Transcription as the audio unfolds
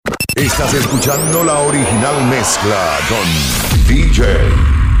Estás escuchando la original mezcla con DJ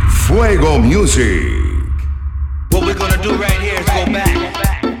Fuego Music. What we're gonna do right here is go back,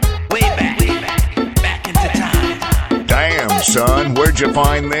 way back into time. Damn, son, where'd you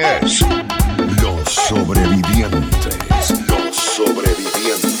find this? Los sobrevivientes.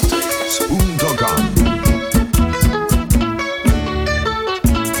 .com.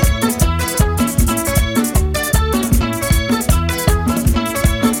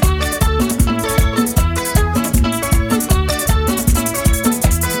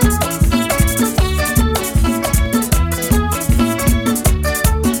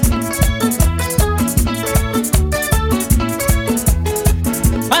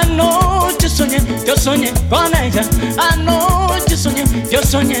 Yo soñé con ella, anoche soñé, yo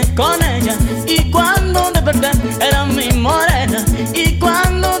soñé con ella. Y cuando desperté era mi morena, y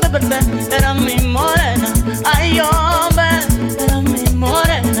cuando desperté era mi morena. Ay, hombre, era mi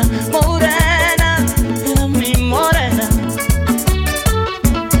morena, morena, era mi morena.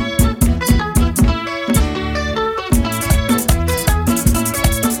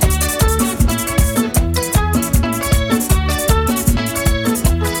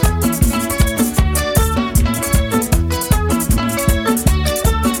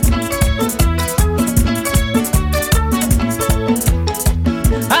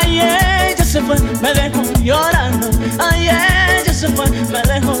 Me dejó llorando, ay, ella se fue, me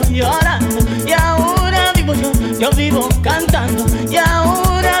dejó llorando. Y ahora vivo yo vivo cantando. Y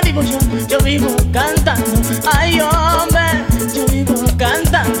ahora vivo yo vivo cantando. Ay, hombre, yo vivo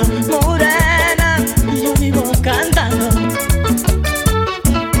cantando. Morena, yo vivo cantando.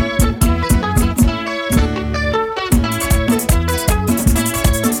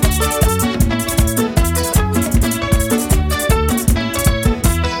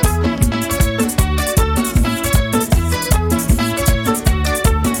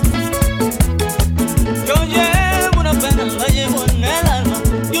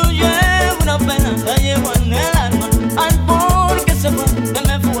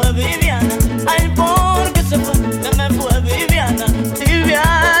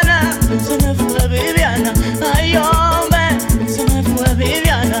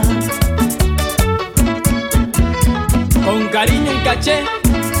 Cariño y caché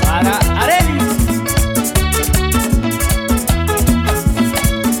para Arelis.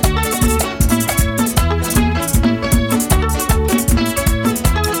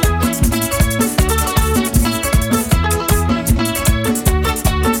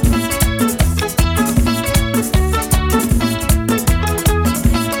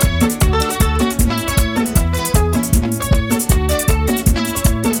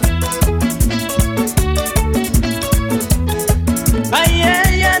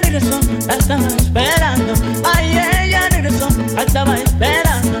 Estaba esperando, ay, ella regresó, estaba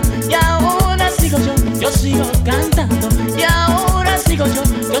esperando. Y ahora sigo yo sigo cantando. Y ahora sigo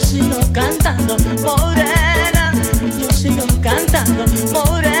yo sigo cantando. Morena, yo sigo cantando.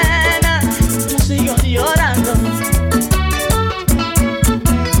 Morena, yo sigo llorando.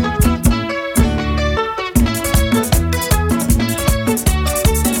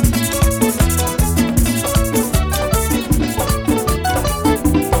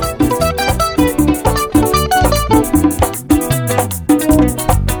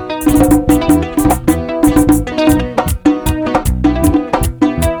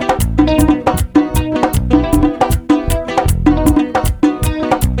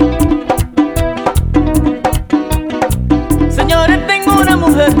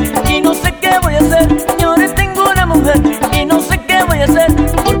 Y no sé qué voy a hacer, señores, tengo una mujer y no sé qué voy a hacer.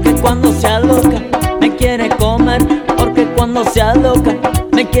 Porque cuando sea loca me quiere comer, porque cuando sea loca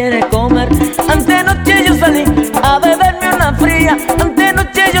me quiere comer. Antenoche yo salí a beberme una fría,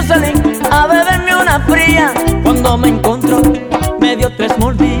 antenoche yo salí a beberme una fría. Cuando me encontró me dio 3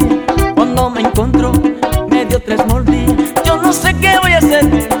 mordidas, cuando me encontró me dio 3 mordidas. Yo no sé qué voy a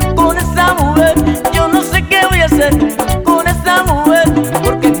hacer con esta mujer, yo no sé qué voy a hacer con esta mujer.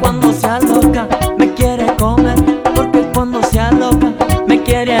 Porque cuando sea loca me quiere comer, porque cuando sea loca me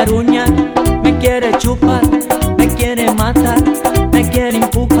quiere aruñar, me quiere chupar, me quiere matar, me quiere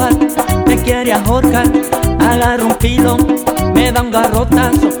empujar, me quiere ahorcar. Agarra un pilón, me da un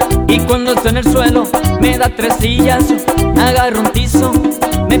garrotazo, y cuando estoy en el suelo me da 3 sillazos. Agarra un tizo,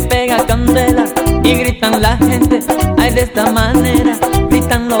 me pega candela, y gritan la gente, ay, de esta manera.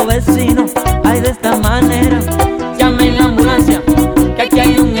 Gritan los vecinos, ay, de esta manera. Llamen la ambulancia, que aquí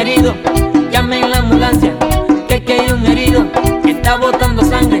hay un herido. Llamen la ambulancia, que aquí hay un herido, que está botando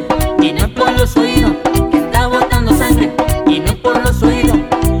sangre y no es por los oídos, que está botando sangre y no es por los oídos.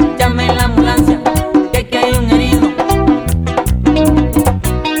 Llamen la ambulancia, que aquí hay un herido.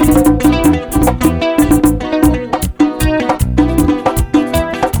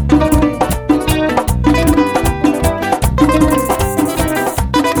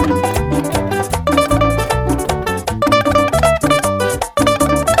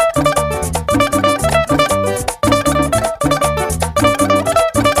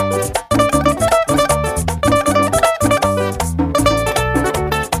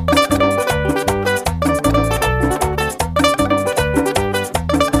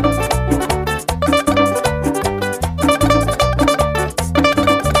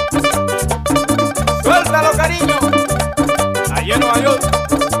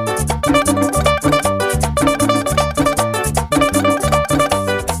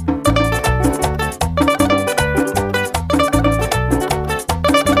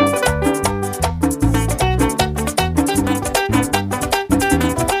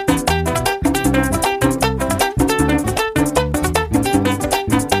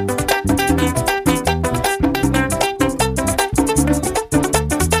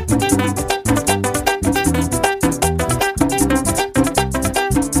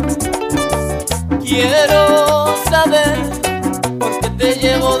 te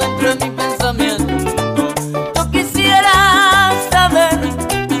llevo dentro de mi pensamiento. Yo quisiera saber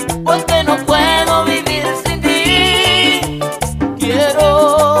por qué no puedo vivir sin ti.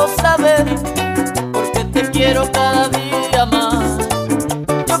 Quiero saber por qué te quiero cada día más.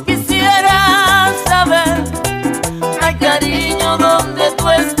 Yo quisiera saber, ay cariño, ¿dónde tú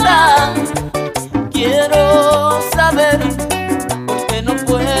estás? Quiero saber por qué no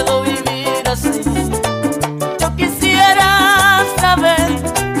puedo vivir así. Yo quisiera saber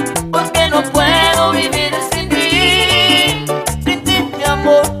por qué no puedo vivir sin ti. Sin ti, mi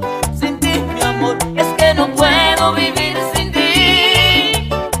amor, sin ti, mi amor. Es que no puedo vivir sin ti.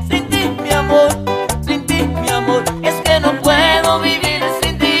 Sin ti, mi amor, sin ti, mi amor. Es que no puedo vivir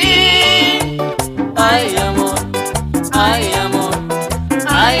sin ti. Ay, amor, ay, amor,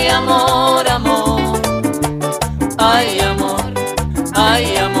 ay, amor, amor. Ay, amor,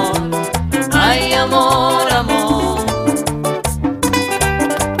 ay, amor, ay, amor, amor.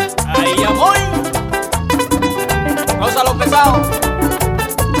 Ay, amor. Cosa lo pesado.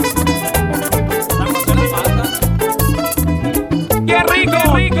 Estamos en la falta. ¡Qué rico!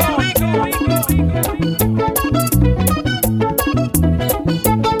 ¡Qué rico!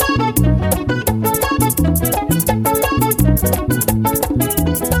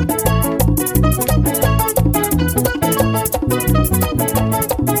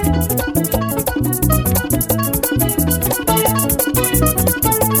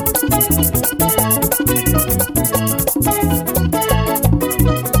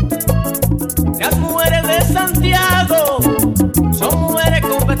 Las mujeres de Santiago son mujeres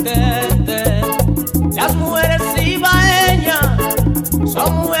competentes. Las mujeres ibaeñas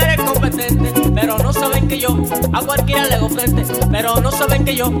son mujeres competentes. Pero no saben que yo a cualquiera le hago frente. Pero no saben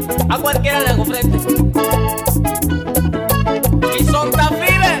que yo a cualquiera le hago frente. Y son tan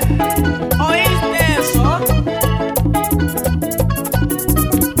vives, ¿oíste eso?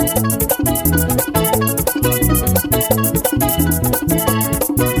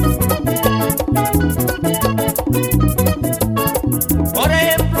 Por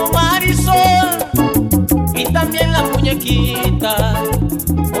ejemplo, Marisol y también la muñequita.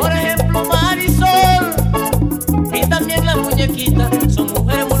 Por ejemplo, Marisol y también la muñequita. Son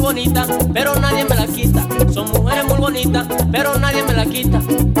mujeres muy bonitas, pero nadie me la quita. Son mujeres muy bonitas, pero nadie me la quita.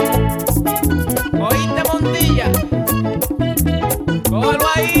 ¿Oíste, Montilla? Cógelo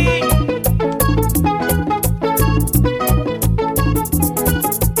ahí.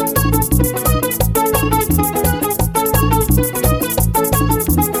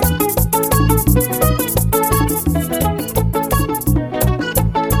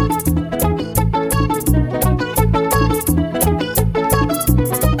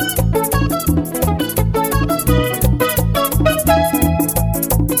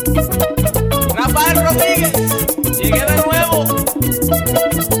 Rafael Rodríguez, llegué de nuevo.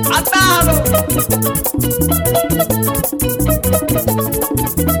 ¡Atado!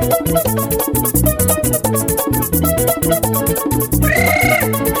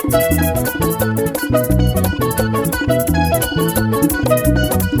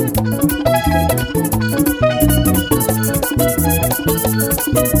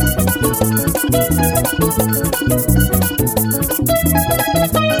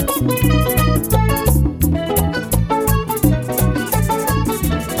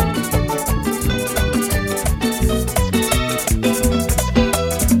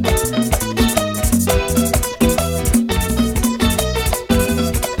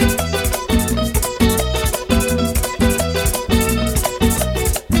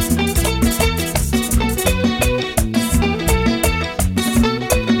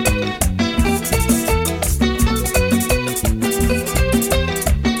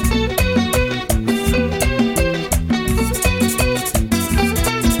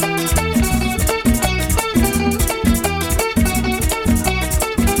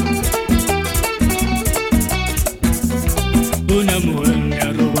 Una mujer me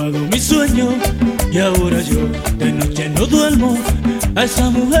ha robado mi sueño y ahora yo de noche no duermo. A esa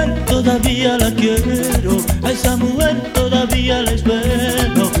mujer todavía la quiero, a esa mujer todavía la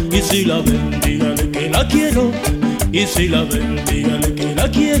espero. Y si la ven, dígale que la quiero. Y si la ven, dígale que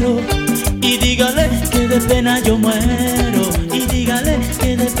la quiero. Y dígale que de pena yo muero. Y dígale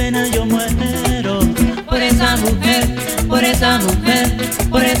que de pena yo muero. Por esa mujer, por esa mujer,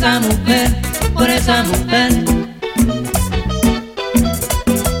 por esa mujer, por esa mujer.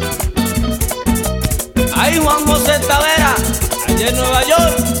 Ay, Juan José Tavera, allá en Nueva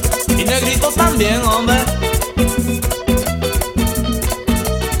York, y Negrito también, hombre.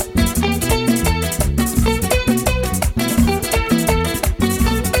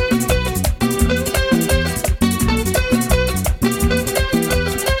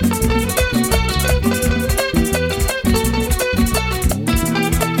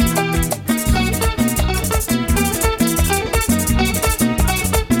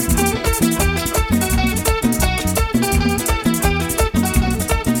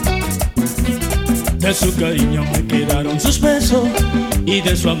 De su cariño me quedaron sus besos y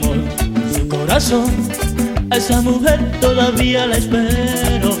de su amor su corazón. A esa mujer todavía la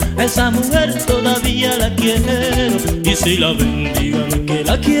espero, a esa mujer todavía la quiero. Y si la ven, dígale que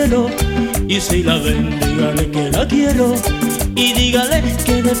la quiero. Y si la ven, dígale que la quiero. Y dígale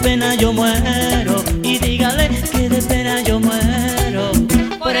que de pena yo muero. Y dígale que de pena yo muero.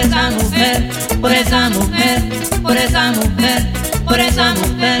 Por esa mujer, por esa mujer, por esa mujer, por esa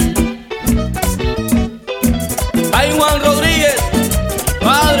mujer. Ay, Juan Rodríguez,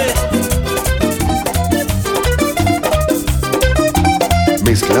 padre.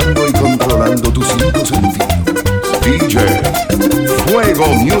 Mezclando y controlando tus 5 sentidos. DJ Fuego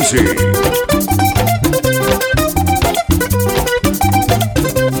Music.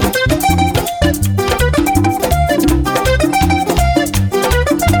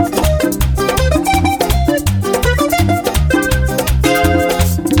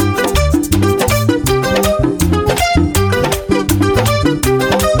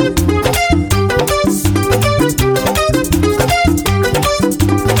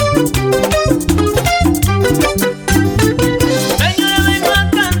 Vengo a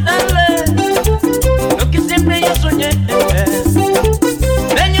cantarle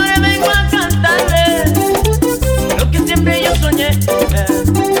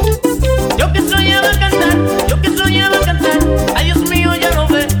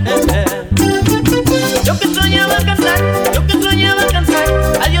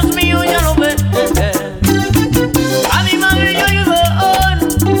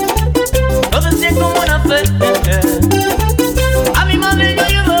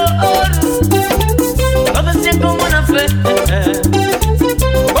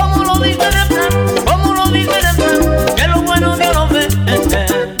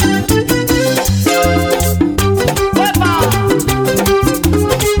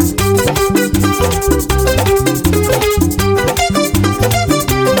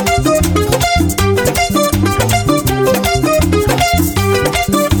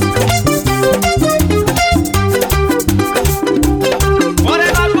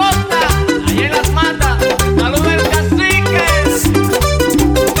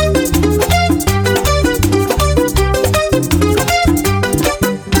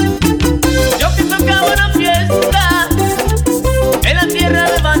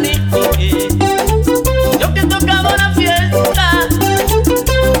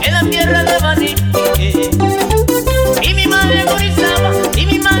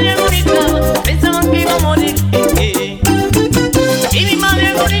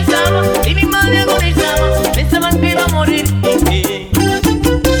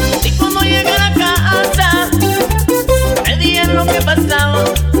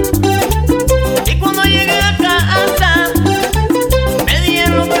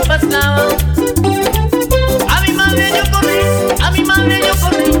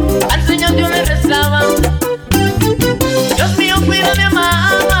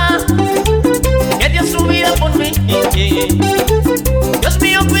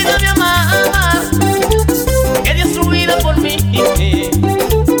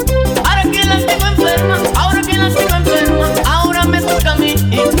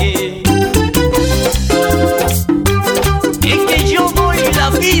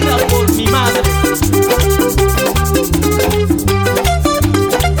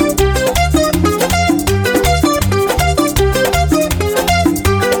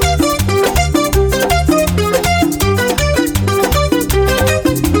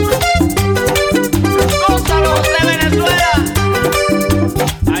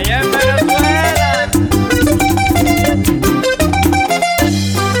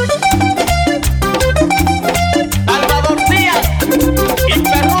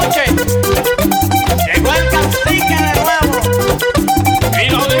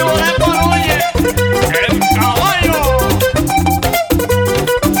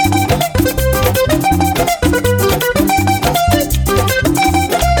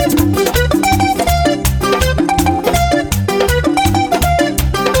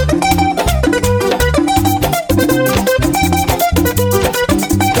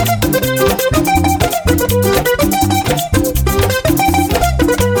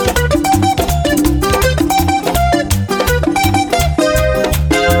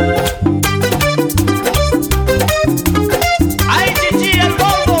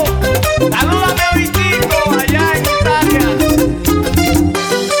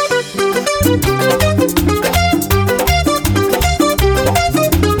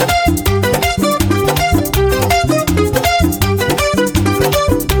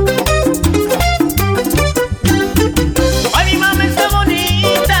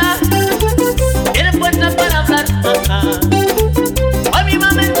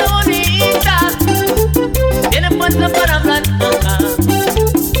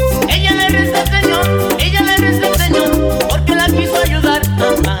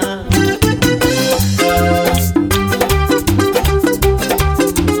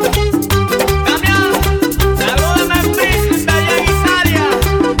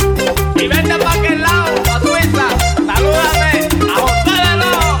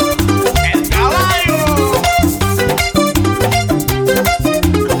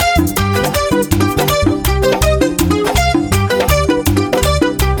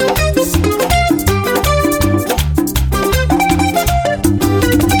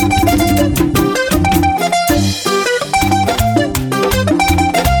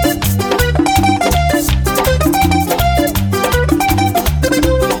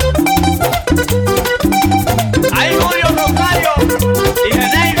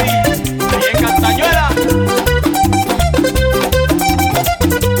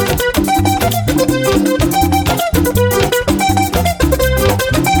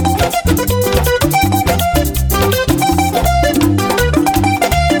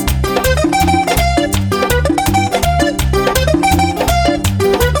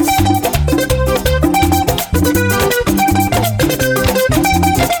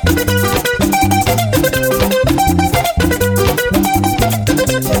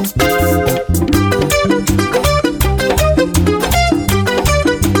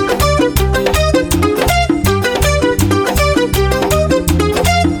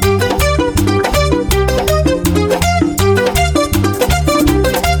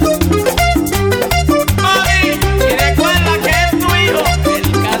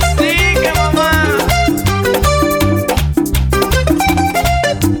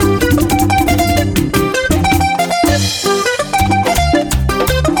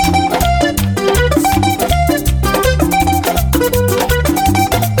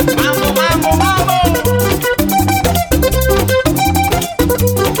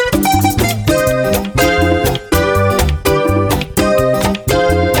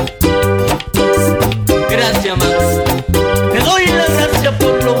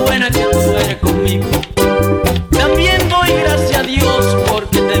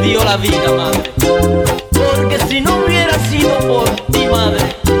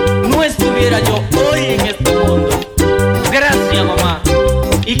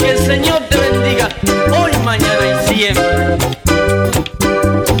Señor te bendiga hoy, mañana y siempre.